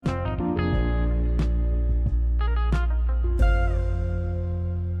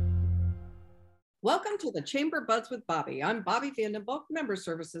Welcome to the Chamber Buzz with Bobbi. I'm Bobbi Vandenbulk, Member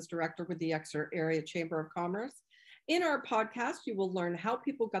Services Director with the Exeter Area Chamber of Commerce. In our podcast, you will learn how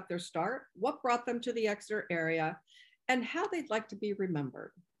people got their start, what brought them to the Exeter area, and how they'd like to be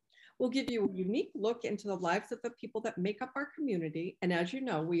remembered. We'll give you a unique look into the lives of the people that make up our community. And as you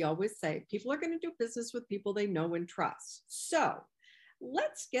know, we always say people are going to do business with people they know and trust. So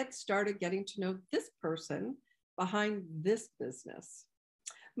let's get started getting to know this person behind this business.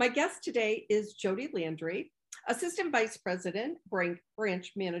 My guest today is Jodi Landry, Assistant Vice President,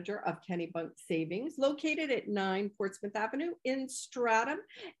 Branch Manager of Kennebunk Savings, located at 9 Portsmouth Avenue in Stratham.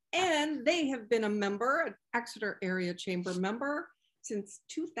 And they have been a member, an Exeter Area Chamber member since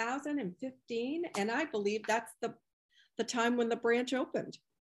 2015. And I believe that's the time when the branch opened.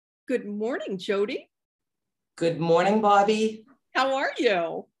 Good morning, Jodi. Good morning, Bobbi. How are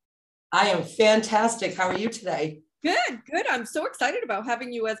you? I am fantastic. How are you today? Good, good. I'm so excited about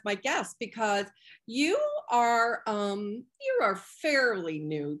having you as my guest because you are fairly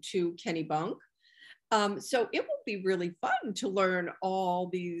new to Kennebunk. So it will be really fun to learn all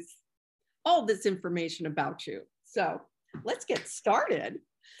this information about you. So let's get started.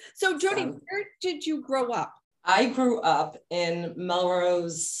 So Jodi, where did you grow up? I grew up in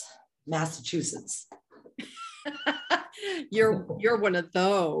Melrose, Massachusetts. You're one of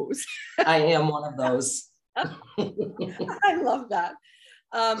those. I am one of those. I love that.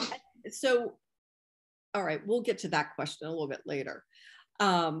 So, all right, we'll get to that question a little bit later.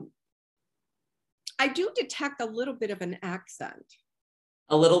 I do detect a little bit of an accent.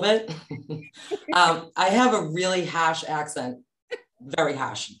 A little bit? I have a really harsh accent, very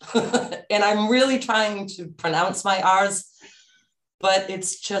harsh. And I'm really trying to pronounce my R's, but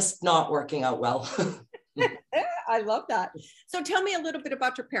it's just not working out well. I love that. So tell me a little bit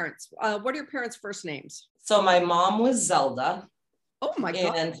about your parents. What are your parents' first names? So my mom was Zelda. Oh my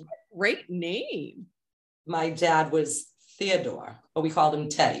God, great name. My dad was Theodore, but we called him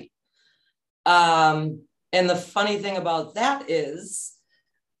Teddy. And the funny thing about that is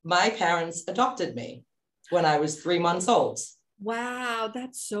my parents adopted me when I was 3 months old. Wow,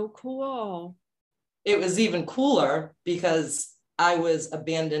 that's so cool. It was even cooler because I was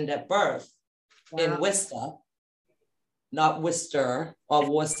abandoned at birth in Worcester. Not Worcester or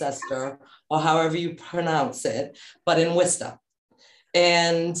Worcester or however you pronounce it, but in Worcester.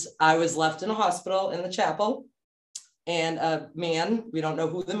 And I was left in a hospital in the chapel, and a man, we don't know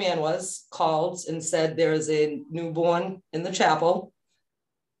who the man was, called and said, there is a newborn in the chapel,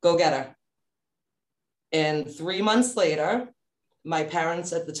 go get her. And 3 months later, my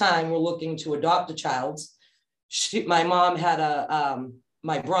parents at the time were looking to adopt a child. My mom had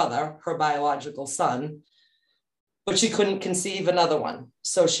my brother, her biological son, but she couldn't conceive another one.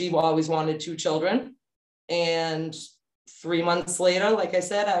 So she always wanted 2 children. And 3 months later, like I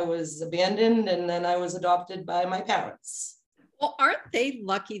said, I was abandoned, and then I was adopted by my parents. Well, aren't they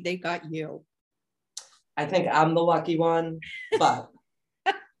lucky they got you? I think I'm the lucky one, but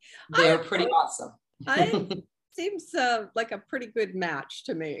they're pretty awesome. It seems like a pretty good match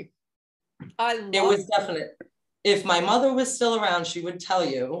to me. It was definite. If my mother was still around, she would tell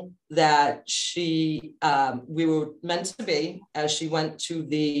you that we were meant to be, as she went to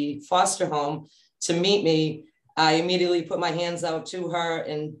the foster home to meet me, I immediately put my hands out to her,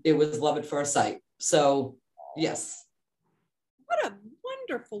 and it was love at first sight. So yes. What a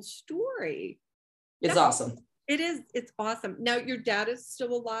wonderful story. It's awesome. It is. It's awesome. Now, your dad is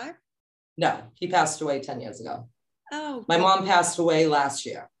still alive? No, he passed away 10 years ago. Oh. My mom passed away last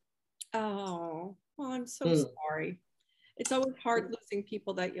year. Oh. Oh, I'm so sorry. It's always hard losing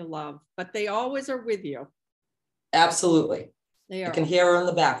people that you love, but they always are with you. Absolutely. They are. I can hear her in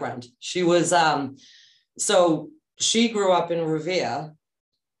the background. She was, so she grew up in Revere.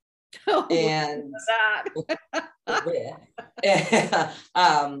 Oh, and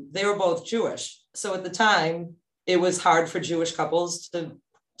they were both Jewish. So at the time, it was hard for Jewish couples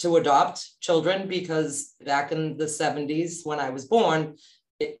to adopt children, because back in the 70s, when I was born,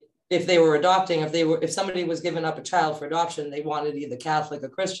 if they were adopting, if somebody was giving up a child for adoption, they wanted either Catholic or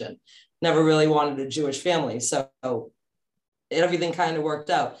Christian, never really wanted a Jewish family. So everything kind of worked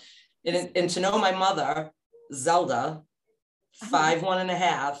out. And to know my mother, Zelda,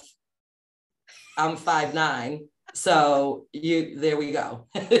 5'1.5", I'm 5'9". So there we go.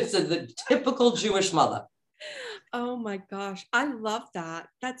 It's the typical Jewish mother. Oh my gosh. I love that.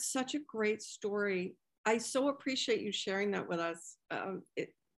 That's such a great story. I so appreciate you sharing that with us.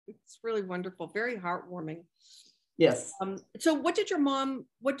 It's really wonderful, very heartwarming. Yes. So what did your mom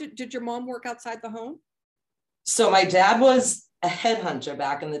work outside the home? So my dad was a headhunter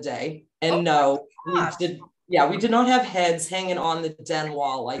back in the day. And we did not have heads hanging on the den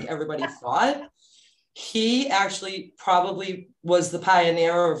wall like everybody thought. He actually probably was the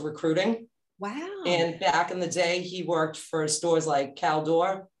pioneer of recruiting. Wow. And back in the day, he worked for stores like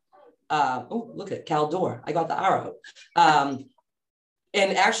Caldor. Oh, look at Caldor. I got the R out.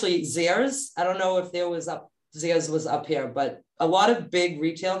 And actually Zehrs, I don't know if Zehrs was up here, but a lot of big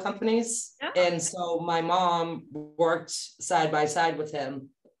retail companies. Yeah. And so my mom worked side by side with him,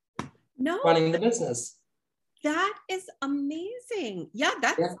 running the business. That is amazing. Yeah,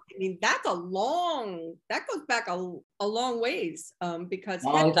 I mean, that goes back a long ways, because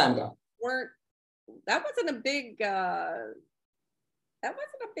long time ago. That wasn't a big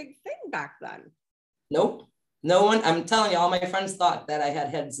thing back then. Nope. No one, I'm telling you, all my friends thought that I had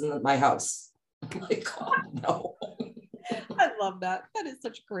heads in my house. I'm like, oh, no. I love that. That is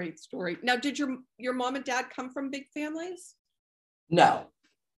such a great story. Now, did your mom and dad come from big families? No.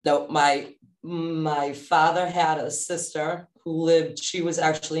 My father had a sister who she was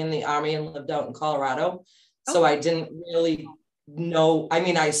actually in the Army and lived out in Colorado. So I didn't really know. I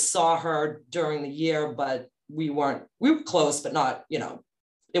mean, I saw her during the year, but we were close, but not,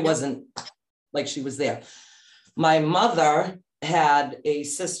 it wasn't like she was there. My mother had a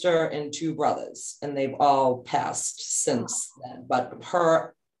sister and 2 brothers, and they've all passed since then. But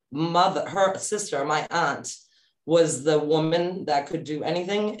her sister, my aunt, was the woman that could do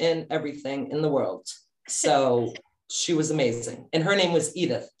anything and everything in the world. So she was amazing. And her name was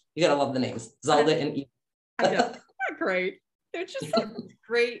Edith. You gotta love the names, Zelda and Edith. I know, they're great. They're just like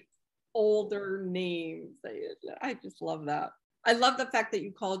great older names. I just love that. I love the fact that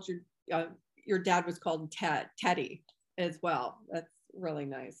you called your dad was called Teddy as well. That's really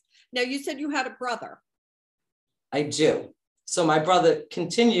nice. Now, you said you had a brother. I do. So my brother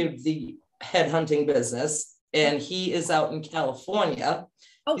continued the headhunting business, and he is out in California.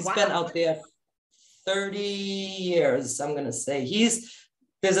 He's been out there 30 years, I'm going to say.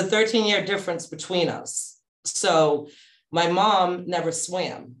 There's a 13-year difference between us. So my mom never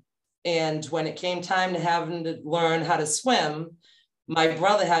swam. And when it came time to having to learn how to swim, my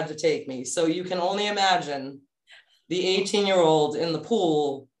brother had to take me. So you can only imagine the 18-year-old in the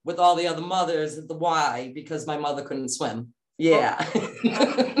pool with all the other mothers at the Y because my mother couldn't swim. Yeah.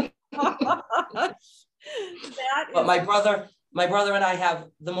 But my brother and I have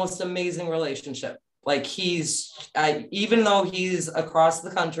the most amazing relationship. Like even though he's across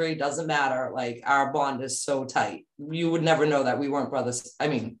the country, doesn't matter. Like our bond is so tight. You would never know that we weren't brothers. I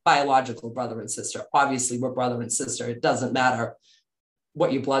mean, biological brother and sister. Obviously, we're brother and sister. It doesn't matter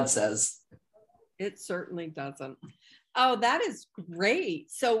what your blood says. It certainly doesn't. Oh, that is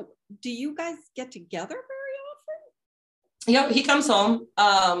great. So do you guys get together very often? Yep, he comes home.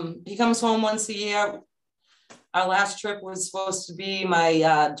 He comes home once a year. Our last trip was supposed to be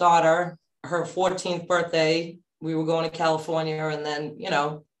my daughter, her 14th birthday. We were going to California, and then,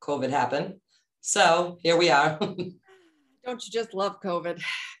 COVID happened. So here we are. Don't you just love COVID?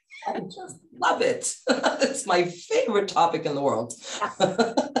 I just love it. It's my favorite topic in the world.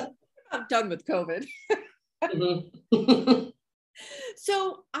 I'm done with COVID. Mm-hmm.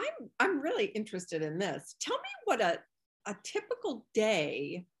 So I'm really interested in this. Tell me what a typical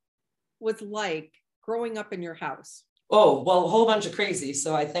day was like growing up in your house. Oh, well, a whole bunch of crazy.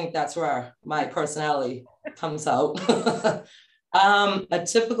 So I think that's where my personality comes out. A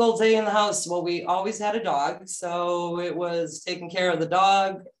typical day in the house. Well, we always had a dog. So it was taking care of the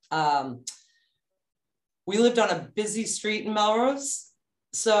dog. We lived on a busy street in Melrose.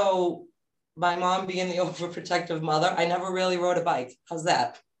 So my mom being the overprotective mother, I never really rode a bike. How's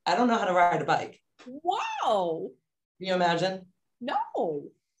that? I don't know how to ride a bike. Wow. Can you imagine? No.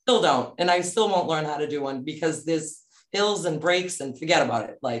 Still don't. And I still won't learn how to do one because there's hills and breaks and forget about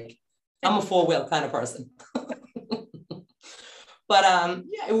it. Like I'm a 4-wheel kind of person. But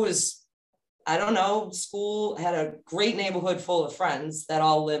yeah, it was, I don't know, school, had a great neighborhood full of friends that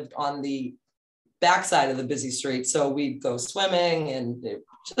all lived on the backside of the busy street. So we'd go swimming and it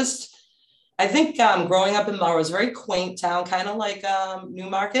just, I think growing up in Melrose, very quaint town, kind of like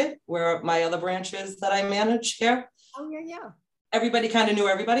Newmarket, where my other branch is that I manage here. Oh, yeah. Everybody kind of knew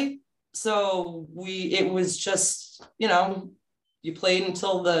everybody. So it was just, you played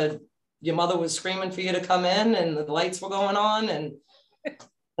until your mother was screaming for you to come in and the lights were going on and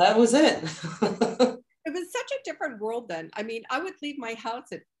that was it. It was such a different world then. I mean, I would leave my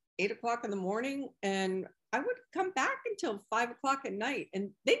house at 8:00 in the morning and I would come back until 5:00 at night and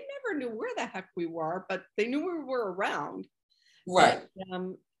they never knew where the heck we were, but they knew we were around. Right.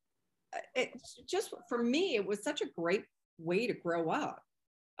 And, it's just, for me, it was such a great way to grow up.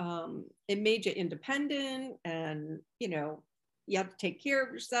 It made you independent and, you have to take care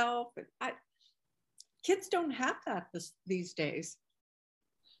of yourself. Kids don't have that these days.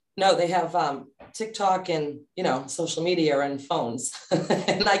 No, they have TikTok and, social media and phones.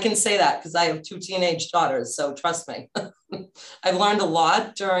 And I can say that because I have 2 teenage daughters. So trust me, I've learned a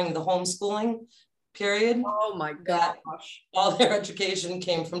lot during the homeschooling period. Oh my gosh. All their education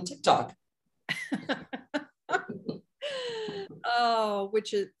came from TikTok. Oh,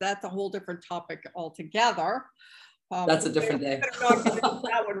 that's a whole different topic altogether. That's a different day. Better not get into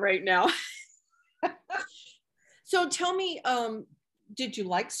that one right now. So tell me, did you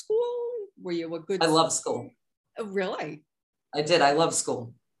like school? Were you a good? I love school. Oh, really? I did. I love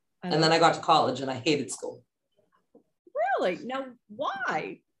school. And then I got to college and I hated school. Really? Now,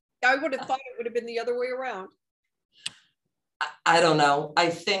 why? I would have thought it would have been the other way around. I don't know. I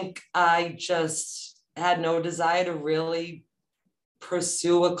think I just had no desire to really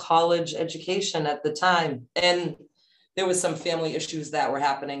pursue a college education at the time. And there was some family issues that were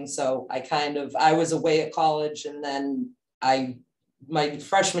happening. So I was away at college, and then my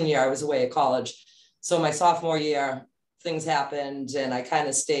freshman year, I was away at college. So my sophomore year, things happened and I kind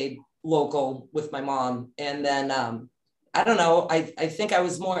of stayed local with my mom. And then, I don't know, I think I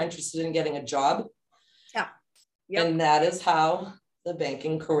was more interested in getting a job. Yeah. Yep. And that is how the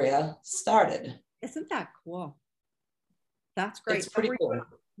banking career started. Isn't that cool? That's great. It's pretty cool.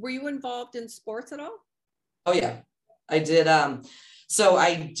 Were you involved in sports at all? Oh yeah, I did. So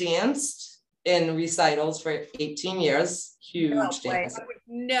I danced in recitals for 18 years. Huge dance. I would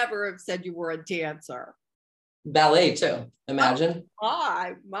never have said you were a dancer. Ballet too, imagine.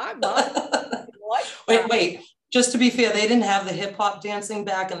 Oh, my mom. Wait. Just to be fair, they didn't have the hip hop dancing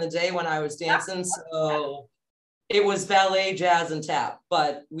back in the day when I was dancing. So it was ballet, jazz, and tap.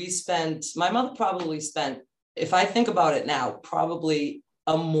 But my mother probably spent, if I think about it now, probably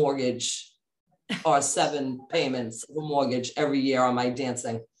a mortgage or 7 payments of a mortgage every year on my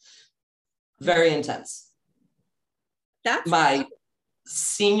dancing. Very intense. That's my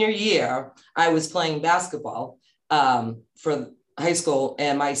senior year. I was playing basketball for high school,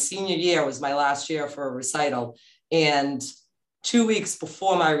 and my senior year was my last year for a recital. And 2 weeks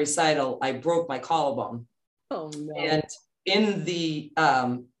before my recital, I broke my collarbone. Oh no! And in the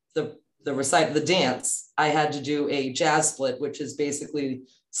recital, the dance, I had to do a jazz split, which is basically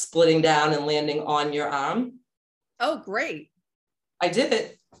splitting down and landing on your arm. Oh, great! I did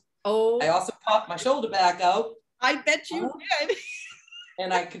it. Oh, I also popped my shoulder back out. I bet you did.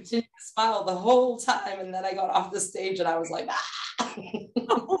 And I continued to smile the whole time. And then I got off the stage and I was like, ah.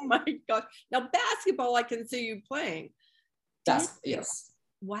 Oh my gosh. Now basketball, I can see you playing. Yes.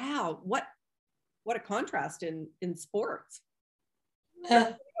 Wow. What a contrast in sports.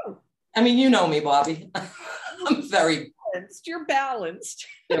 I mean, you know me, Bobbi. I'm very balanced. You're balanced.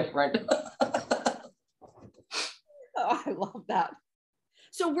 Different. Oh, I love that.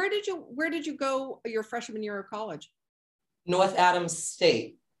 So where did you go your freshman year of college? North Adams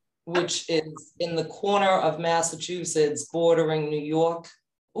State, which is in the corner of Massachusetts, bordering New York.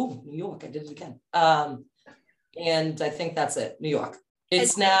 Oh, New York, I did it again. And I think that's it, New York.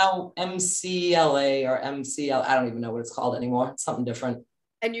 It's now MCLA or MCL. I don't even know what it's called anymore. It's something different.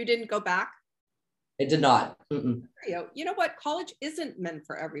 And you didn't go back? I did not. You know what? College isn't meant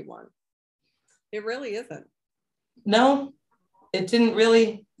for everyone. It really isn't. No, it didn't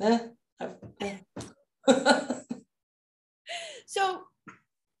really. So,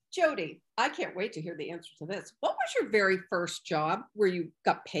 Jodi, I can't wait to hear the answer to this. What was your very first job where you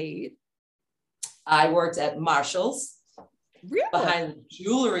got paid? I worked at Marshall's. Really? Behind the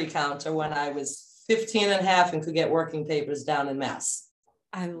jewelry counter when I was 15 and a half and could get working papers down in Mass.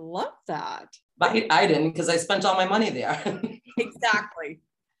 I love that. But I didn't, because I spent all my money there. Exactly.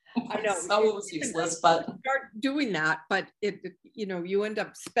 I know. So it was useless, but start doing that, but you end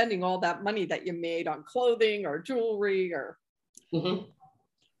up spending all that money that you made on clothing or jewelry or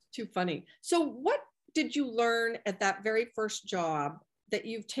Too funny. So what did you learn at that very first job that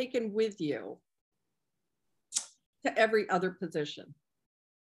you've taken with you to every other position?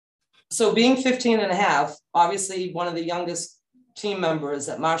 So being 15 and a half, obviously one of the youngest team members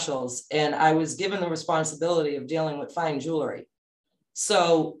at Marshall's, and I was given the responsibility of dealing with fine jewelry.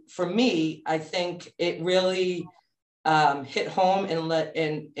 So for me, I think it really hit home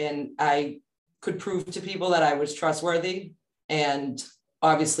and I could prove to people that I was trustworthy, and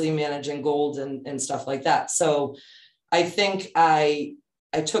obviously managing gold and stuff like that. So I think I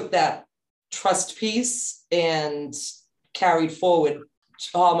took that trust piece and carried forward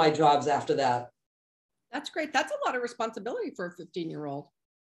all my jobs after that. That's great. That's a lot of responsibility for a 15-year-old.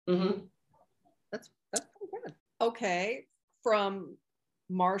 That's good. Okay, from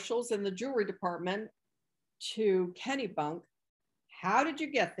Marshall's in the jewelry department to Kennebunk, how did you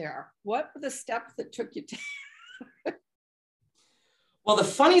get there? What were the steps that took you to? Well, the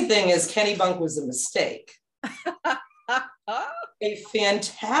funny thing is Kennebunk was a mistake. A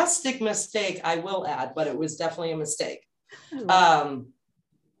fantastic mistake, I will add, but it was definitely a mistake. I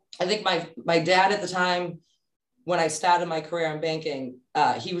think my dad at the time, when I started my career in banking,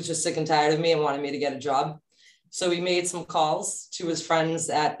 he was just sick and tired of me and wanted me to get a job. So he made some calls to his friends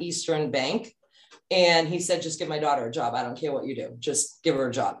at Eastern Bank. And he said, just give my daughter a job. I don't care what you do. Just give her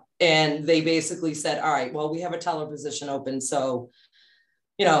a job. And they basically said, all right, well, we have a teller position open. So,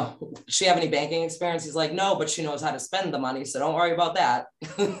 you know, does she have any banking experience? He's like, no, but she knows how to spend the money. So don't worry about that.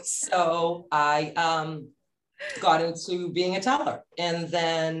 So I got into being a teller. And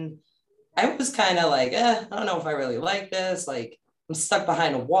then I was kind of like, I don't know if I really like this. Like, I'm stuck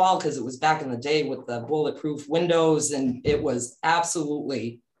behind a wall because it was back in the day with the bulletproof windows, and it was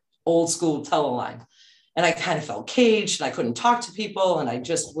absolutely old school teller line. And I kind of felt caged and I couldn't talk to people. And I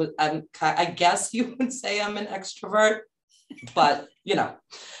just was, I guess you would say I'm an extrovert, but you know,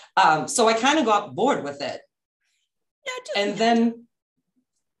 so I kind of got bored with it. Yeah, and then,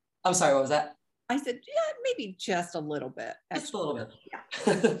 I'm sorry, what was that? I said, yeah, maybe just a little bit. Just a little bit.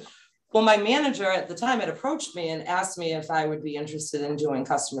 Yeah. Well, my manager at the time had approached me and asked me if I would be interested in doing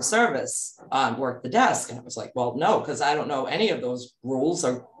customer service, work the desk. And I was like, well, no, because I don't know any of those rules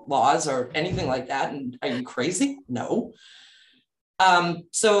or laws or anything like that. And are you crazy? No.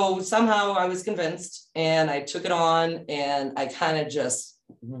 So somehow I was convinced and I took it on and I kind of just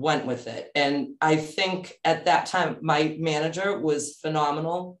went with it. And I think at that time, my manager was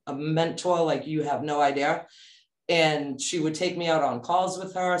phenomenal, a mentor like you have no idea. And she would take me out on calls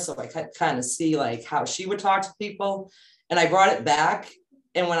with her. So I could kind of see like how she would talk to people. And I brought it back.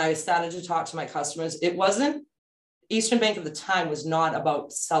 And when I started to talk to my customers, it wasn't, Eastern Bank at the time was not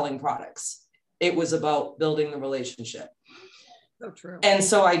about selling products. It was about building the relationship. So true. And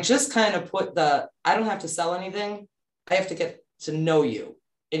so I just kind of put I don't have to sell anything. I have to get to know you.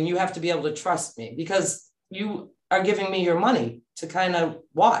 And you have to be able to trust me because you are giving me your money to kind of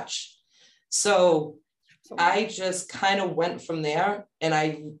watch. So I just kind of went from there, and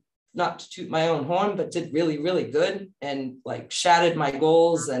I, not to toot my own horn, but did really, really good and like shattered my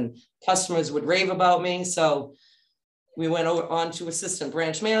goals, and customers would rave about me. So we went on to assistant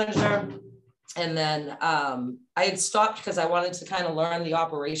branch manager. And then I had stopped because I wanted to kind of learn the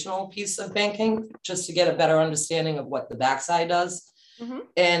operational piece of banking just to get a better understanding of what the backside does. Mm-hmm.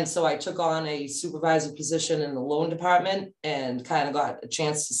 And so I took on a supervisor position in the loan department and kind of got a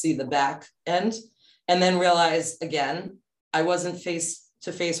chance to see the back end. And then realized, again, I wasn't face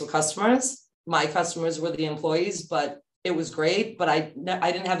to face with customers. My customers were the employees, but it was great, but I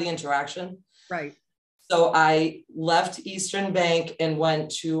didn't have the interaction. Right. So I left Eastern Bank and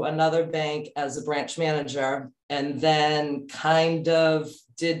went to another bank as a branch manager, and then kind of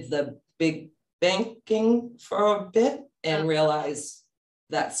did the big banking for a bit and realized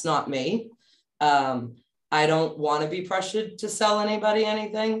that's not me. I don't want to be pressured to sell anybody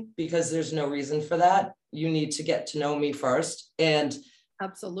anything because there's no reason for that. You need to get to know me first. And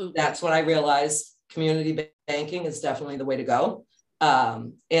absolutely, that's what I realized. Community banking is definitely the way to go.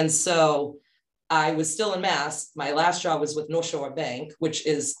 And so I was still in Mass. My last job was with North Shore Bank, which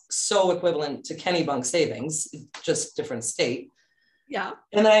is so equivalent to Kennebunk Savings, just different state. Yeah.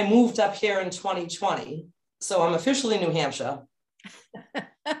 And then I moved up here in 2020. So I'm officially New Hampshire.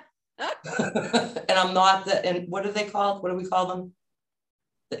 And I'm not and what are they called? What do we call them?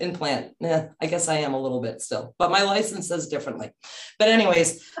 The implant. Yeah, I guess I am a little bit still, but my license says differently. But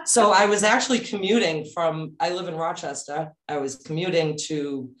anyways, so I was actually commuting I live in Rochester. I was commuting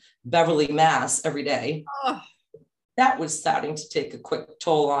to Beverly, Mass every day. Oh. That was starting to take a quick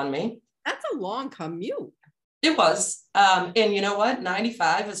toll on me. That's a long commute. It was. And you know what?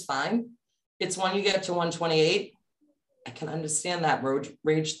 95 is fine. It's when you get to 128, I can understand that road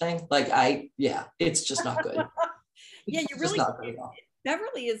rage thing. Like it's just not good. Yeah, you really,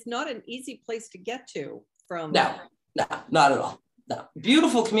 Beverly is not an easy place to get to from. No, not at all. No,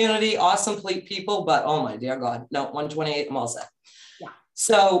 beautiful community, awesome people, but oh my dear God, no, 128, I'm all set. Yeah.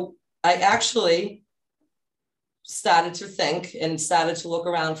 So I actually started to think and started to look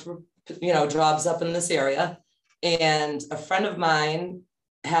around for, jobs up in this area. And a friend of mine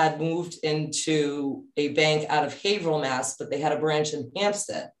had moved into a bank out of Haverhill, Mass, but they had a branch in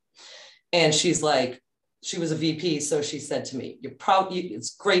Hampstead. And she's like, she was a VP. So she said to me,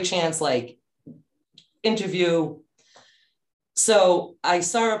 it's a great chance, like interview. So I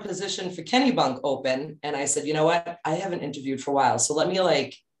saw a position for Kennebunk open and I said, you know what? I haven't interviewed for a while. So let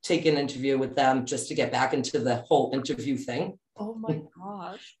me take an interview with them just to get back into the whole interview thing. Oh my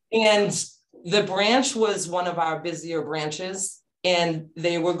gosh. And the branch was one of our busier branches. And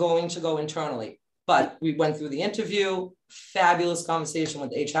they were going to go internally. But we went through the interview, fabulous conversation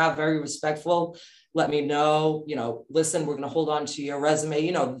with HR, very respectful. Let me know, listen, we're going to hold on to your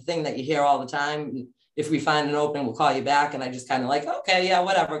resume, the thing that you hear all the time. If we find an opening, we'll call you back. And I just kind of like, okay, yeah,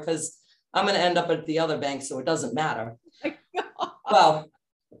 whatever, because I'm going to end up at the other bank, so it doesn't matter. Well,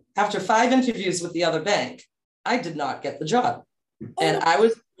 after 5 interviews with the other bank, I did not get the job. And I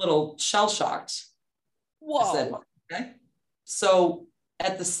was a little shell-shocked. Whoa. I said, okay. So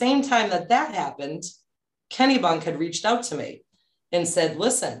at the same time that happened, Kennebunk had reached out to me and said,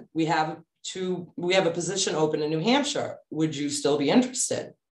 listen, we have a position open in New Hampshire. Would you still be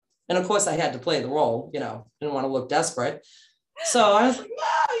interested? And of course I had to play the role, didn't want to look desperate. So I was like,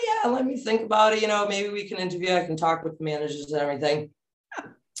 oh yeah, let me think about it. Maybe we can interview. I can talk with the managers and everything.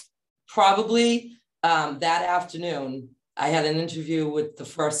 Probably that afternoon, I had an interview with the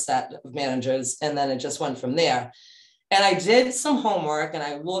first set of managers, and then it just went from there. And I did some homework, and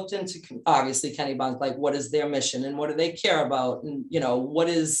I looked into, obviously, Kennebunk, like what is their mission and what do they care about? And,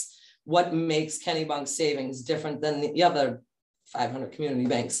 what makes Kennebunk Savings different than the other 500 community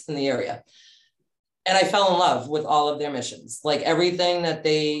banks in the area? And I fell in love with all of their missions, like everything that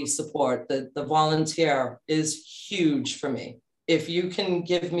they support. The volunteer is huge for me. If you can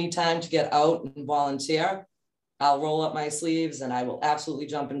give me time to get out and volunteer, I'll roll up my sleeves and I will absolutely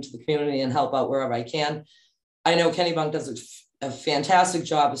jump into the community and help out wherever I can. I know Kennebunk does a fantastic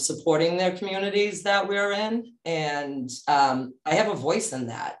job of supporting their communities that we're in. And I have a voice in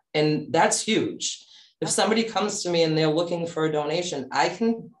that. And that's huge. If somebody comes to me and they're looking for a donation, I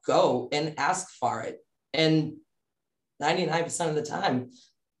can go and ask for it. And 99% of the time,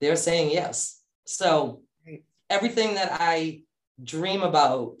 they're saying yes. So everything that I dream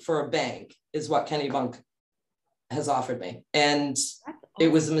about for a bank is what Kennebunk has offered me. And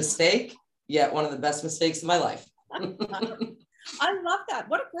it was a mistake, yet one of the best mistakes of my life. I love that.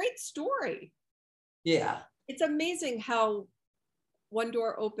 What a great story. Yeah. It's amazing how one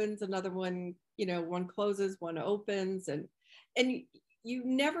door opens, another one, one closes, one opens, and you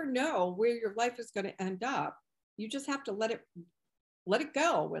never know where your life is going to end up. You just have to let it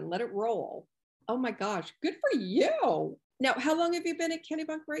go and let it roll. Oh my gosh, good for you. Now, how long have you been at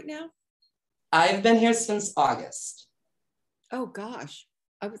Kennebunk right now? I've been here since August. Oh gosh.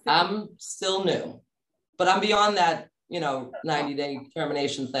 I'm still new, but I'm beyond that, 90-day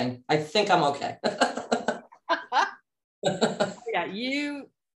termination thing. I think I'm okay. Yeah,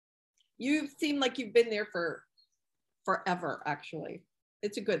 you seem like you've been there for forever, actually.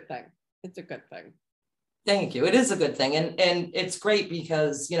 It's a good thing. It's a good thing. Thank you. It is a good thing. And it's great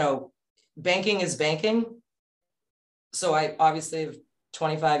because, banking is banking. So I obviously have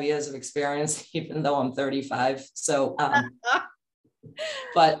 25 years of experience, even though I'm 35. So,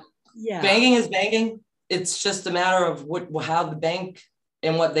 but yeah, banking is banking. It's just a matter of how the bank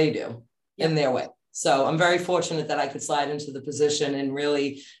and what they do in their way. So I'm very fortunate that I could slide into the position and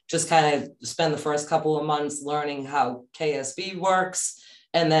really just kind of spend the first couple of months learning how KSB works,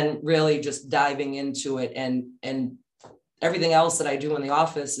 and then really just diving into it, and everything else that I do in the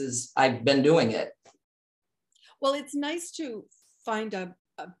office is I've been doing it. Well, it's nice to find a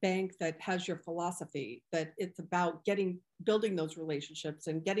bank that has your philosophy, that it's about building those relationships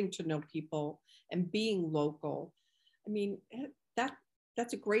and getting to know people and being local. I mean,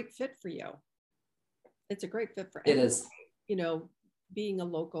 that's a great fit for you. It's a great fit for everybody. It is. Being a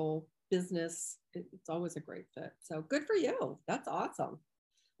local business, it's always a great fit. So good for you. That's awesome.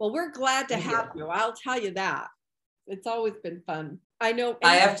 Well, we're glad to have you. I'll tell you that. It's always been fun. I know.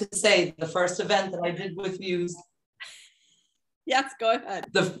 I have to say, the first event that I did with you. Yes, go ahead.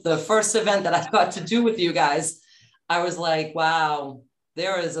 The first event that I got to do with you guys, I was like, wow,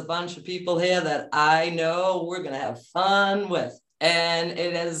 there is a bunch of people here that I know we're going to have fun with. And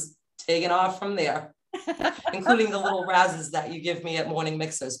it has taken off from there, including the little razzes that you give me at morning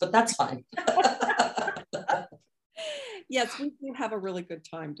mixers, but that's fine. Yes, we do have a really good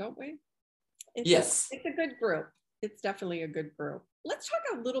time, don't we? Yes. It's a good group. It's definitely a good group. Let's talk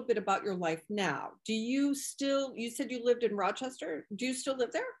a little bit about your life now. You said you lived in Rochester. Do you still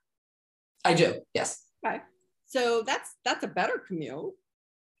live there? I do, yes. Okay. So that's a better commute,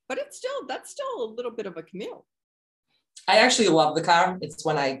 but that's still a little bit of a commute. I actually love the car. It's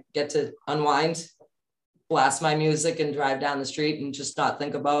when I get to unwind, blast my music and drive down the street and just not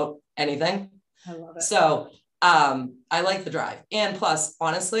think about anything. I love it. So I like the drive. And plus,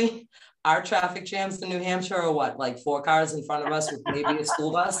 honestly, our traffic jams in New Hampshire are what, like 4 cars in front of us with maybe a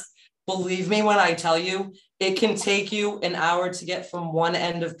school bus? Believe me when I tell you, it can take you an hour to get from one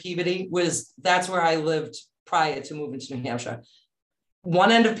end of Peabody, that's where I lived prior to moving to New Hampshire.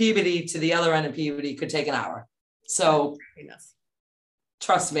 One end of Peabody to the other end of Peabody could take an hour. So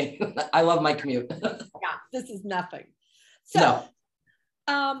Trust me, I love my commute. Yeah, this is nothing. So,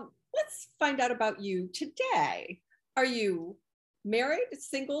 No. Let's find out about you today. Are you married,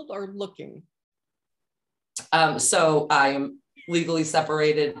 single, or looking? So I am legally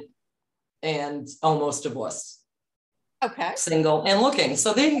separated and almost divorced. Okay. Single and looking.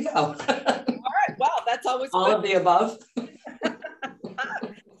 So there you go. All right. Well, that's always all good. of the above.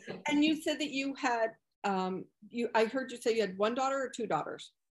 And you said that you had, I heard you say you had one daughter or two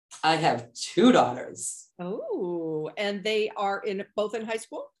daughters? I have two daughters. Oh, and they are both in high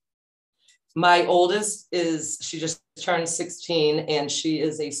school? My oldest she just turned 16 and she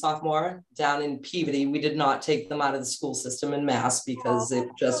is a sophomore down in Peabody. We did not take them out of the school system in Mass because it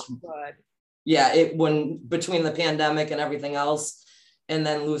just, good. Yeah, when between the pandemic and everything else, and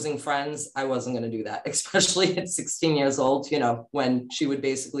then losing friends, I wasn't going to do that, especially at 16 years old, when she would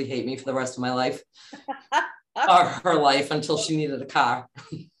basically hate me for the rest of my life or her life until she needed a car.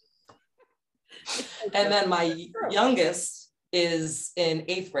 And then my youngest is in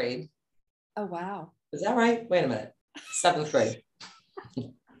 8th grade. Oh, wow. Is that right? Wait a minute. 7th grade.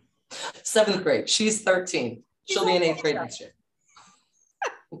 7th grade. She's 13. She'll be in 8th grade next year.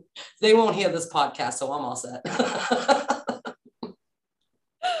 They won't hear this podcast, so I'm all set.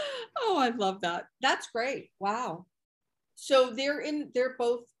 Oh, I love that. That's great. Wow. So they're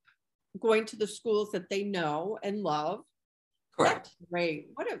both going to the schools that they know and love. Correct. That's great.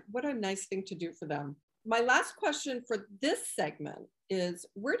 What a nice thing to do for them. My last question for this segment is,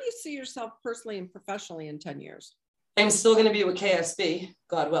 where do you see yourself personally and professionally in 10 years? I'm still going to be with KSB,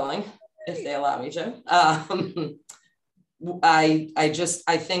 God willing, if they allow me to. I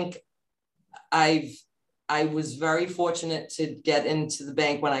think I was very fortunate to get into the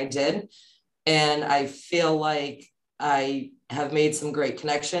bank when I did. And I feel like I have made some great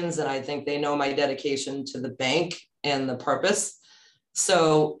connections, and I think they know my dedication to the bank and the purpose.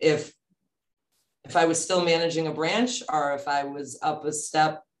 So if I was still managing a branch, or if I was up a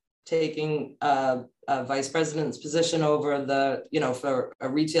step taking a vice president's position over for a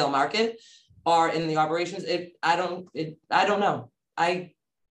retail market or in the operations, I don't know. I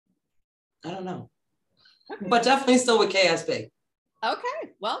don't know, but definitely still with KSB.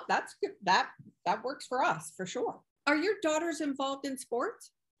 Okay, well, that's good. That works for us for sure. Are your daughters involved in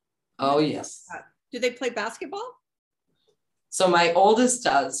sports? Oh, yes. Do they play basketball? So my oldest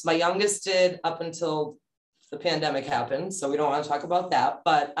does. My youngest did up until the pandemic happened. So we don't want to talk about that.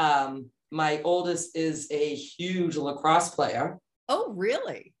 But my oldest is a huge lacrosse player. Oh,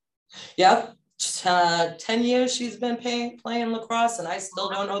 really? Yep. 10 years she's been playing lacrosse, and I still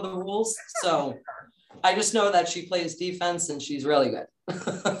don't know the rules. So I just know that she plays defense and she's really good.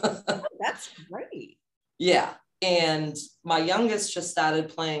 Oh, that's great. Yeah. And my youngest just started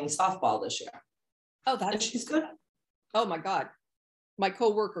playing softball this year. Oh, and she's good. Oh my God. My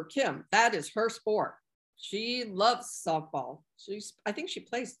coworker, Kim, that is her sport. She loves softball. I think she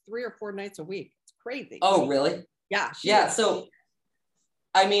plays 3 or 4 nights a week. It's crazy. Oh, really? Yeah. Yeah. So,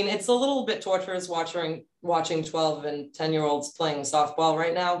 I mean, it's a little bit torturous watching 12 and 10-year-olds playing softball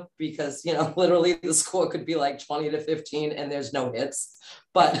right now, because, literally the score could be like 20-15 and there's no hits,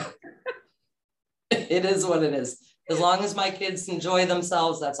 but it is what it is. As long as my kids enjoy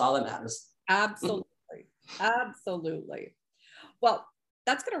themselves, that's all that matters. Absolutely. Absolutely. Well,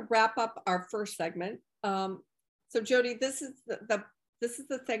 that's going to wrap up our first segment. So Jodi, this is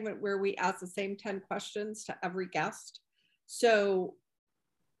the segment where we ask the same 10 questions to every guest. So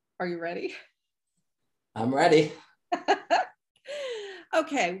are you ready? I'm ready.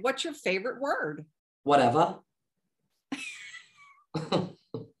 Okay. What's your favorite word? Whatever.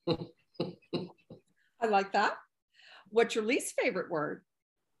 I like that. What's your least favorite word?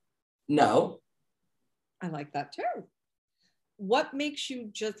 No. I like that too. What makes you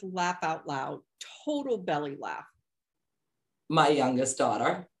just laugh out loud? Total belly laugh. My youngest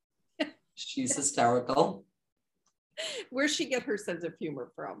daughter. She's hysterical. Where's she get her sense of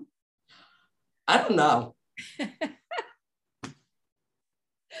humor from? I don't know.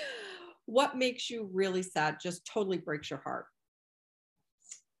 What makes you really sad? Just totally breaks your heart.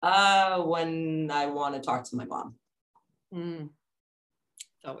 When I want to talk to my mom.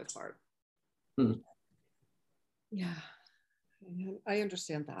 It's always hard. Yeah, I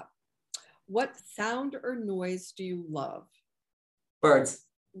understand that. What sound or noise do you love? Birds.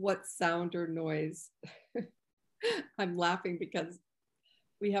 What sound or noise? I'm laughing because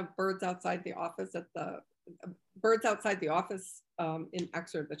we have birds outside the office in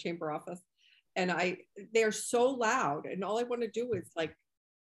Exeter, the chamber office. And they're so loud, and all I want to do is like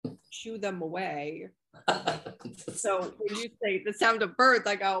shoo them away. So when you say the sound of birds,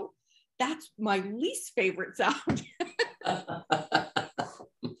 I go, that's my least favorite sound.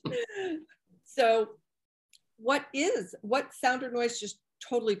 So what sound or noise just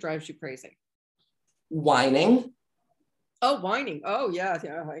totally drives you crazy? Whining. Oh, whining. Oh, yeah, I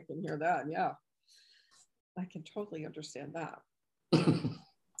can hear that. Yeah, I can totally understand that.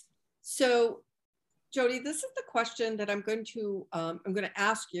 So, Jodi, this is the question that I'm going to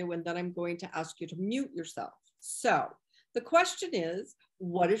ask you, and then I'm going to ask you to mute yourself. So, the question is,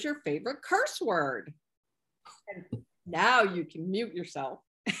 what is your favorite curse word? And now you can mute yourself.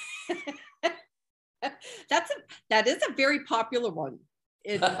 That is a very popular one.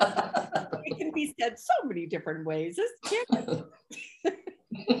 It can be said so many different ways. Thank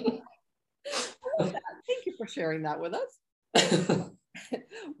you for sharing that with us.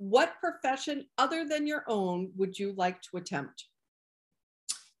 What profession other than your own would you like to attempt?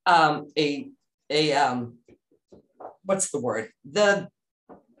 What's the word?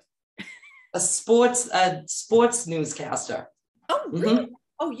 A sports newscaster. Oh, really? Mm-hmm.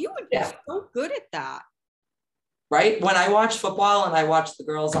 Oh, you would be so good at that. Right? When I watch football and I watch the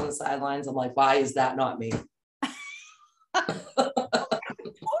girls on the sidelines, I'm like, why is that not me? I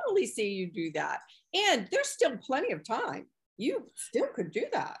could totally see you do that. And there's still plenty of time. You still could do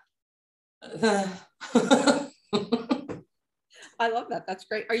that. I love that. That's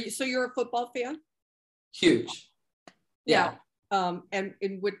great. You're a football fan? Huge. Yeah. And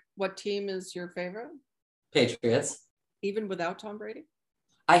in what team is your favorite? Patriots. Even without Tom Brady?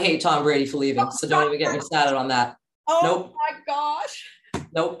 I hate Tom Brady for leaving, so don't even get me started on that. Oh, nope. My gosh.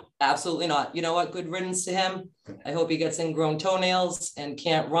 Nope, absolutely not. You know what? Good riddance to him. I hope he gets ingrown toenails and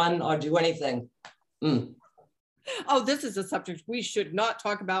can't run or do anything. Oh, this is a subject we should not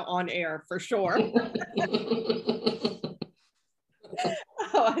talk about on air for sure.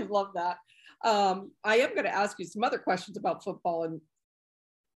 Oh, I love that. I am going to ask you some other questions about football and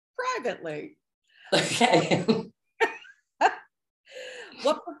privately. Okay.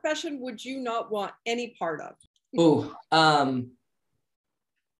 What profession would you not want any part of? Ooh, I'm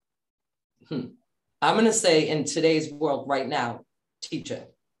going to say in today's world right now, teaching.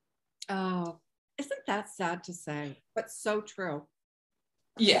 Oh, isn't that sad to say, but so true.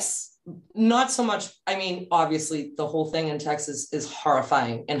 Yes, not so much. I mean, obviously the whole thing in Texas is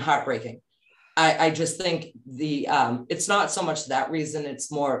horrifying and heartbreaking. I just think it's not so much that reason.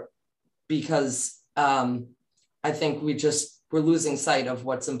 It's more because I think we're losing sight of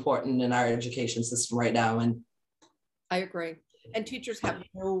what's important in our education system right now. And I agree. And teachers have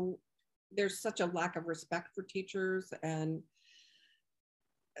there's such a lack of respect for teachers, and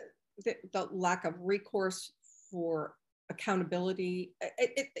the lack of recourse for accountability.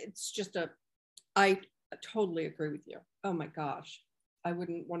 It's just I totally agree with you. Oh my gosh. I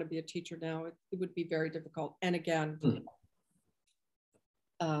wouldn't want to be a teacher now. It would be very difficult. And again,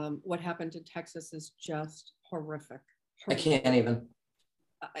 what happened in Texas is just horrific. I can't even.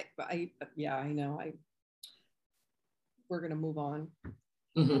 I know. We're going to move on.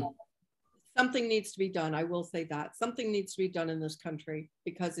 Mm-hmm. Something needs to be done. I will say that something needs to be done in this country,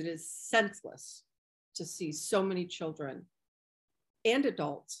 because it is senseless to see so many children and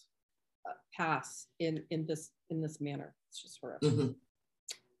adults pass in this manner. It's just horrific. Mm-hmm.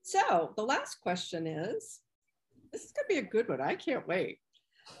 So the last question is, this is going to be a good one. I can't wait.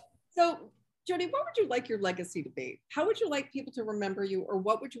 So, Jodi, what would you like your legacy to be? How would you like people to remember you, or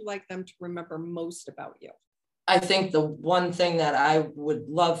what would you like them to remember most about you? I think the one thing that I would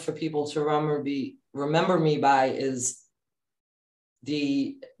love for people to remember me by is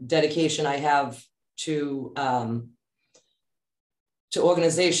the dedication I have to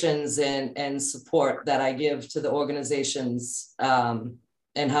organizations and support that I give to the organizations,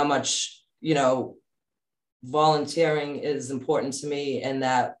 and how much, volunteering is important to me, and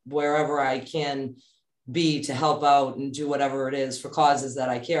that wherever I can be to help out and do whatever it is for causes that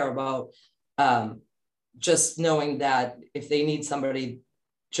I care about, just knowing that if they need somebody,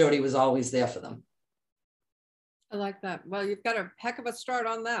 Jodi was always there for them. I like that. Well, you've got a heck of a start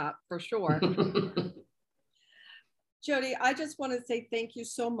on that for sure. Jodi, I just want to say thank you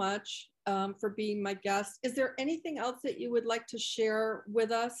so much for being my guest. Is there anything else that you would like to share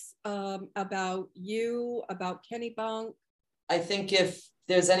with us about you, about Kennebunk? I think if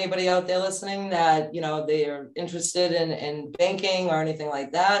there's anybody out there listening that, they are interested in banking or anything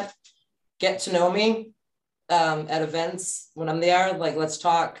like that, get to know me at events when I'm there. Like, let's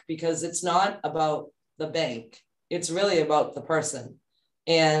talk, because it's not about the bank. It's really about the person.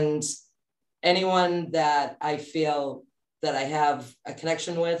 And anyone that I feel that I have a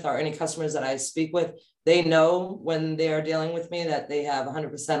connection with, or any customers that I speak with, they know when they are dealing with me that they have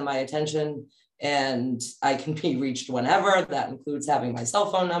 100% of my attention, and I can be reached whenever. That includes having my cell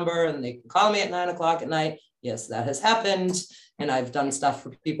phone number, and they can call me at 9 o'clock at night. Yes, that has happened. And I've done stuff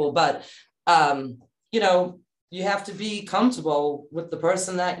for people, but you know, you have to be comfortable with the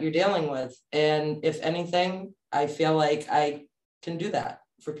person that you're dealing with. And if anything, I feel like I can do that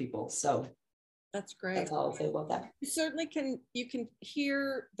for people. So that's great. That's all I'll say about that. You certainly you can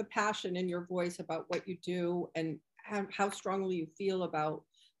hear the passion in your voice about what you do and how strongly you feel about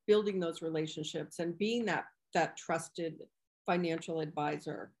building those relationships and being that trusted financial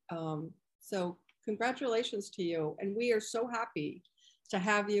advisor. So congratulations to you. And we are so happy to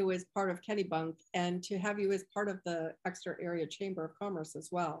have you as part of Kennebunk and to have you as part of the Exeter Area Chamber of Commerce as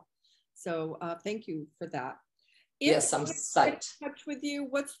well. So thank you for that. Yes, I'm psyched. In touch with you,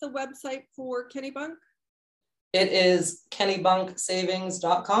 what's the website for Kennebunk? It is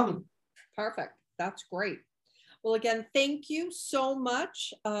kennebunkSavings.com. Perfect. That's great. Well, again, thank you so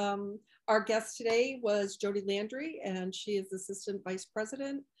much. Our guest today was Jodi Landry, and she is Assistant Vice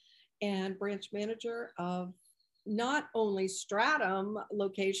President and Branch Manager of not only Stratham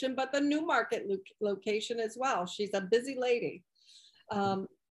location, but the Newmarket location as well. She's a busy lady.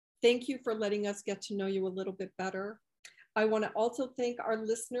 Thank you for letting us get to know you a little bit better. I want to also thank our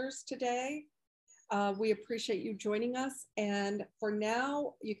listeners today. We appreciate you joining us. And for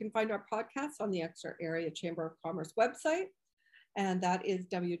now, you can find our podcast on the Exeter Area Chamber of Commerce website. And that is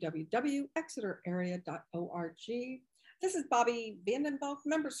www.exeterarea.org. This is Bobbi Vandenbulk,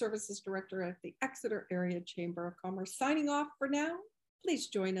 Member Services Director at the Exeter Area Chamber of Commerce, signing off for now. Please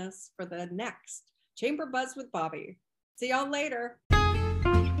join us for the next Chamber Buzz with Bobbi. See y'all later.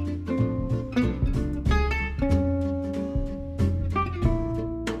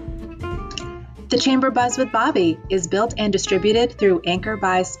 The Chamber Buzz with Bobbi is built and distributed through Anchor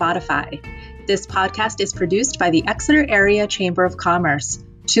by Spotify. This podcast is produced by the Exeter Area Chamber of Commerce.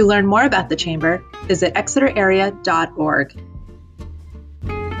 To learn more about the Chamber, visit exeterarea.org.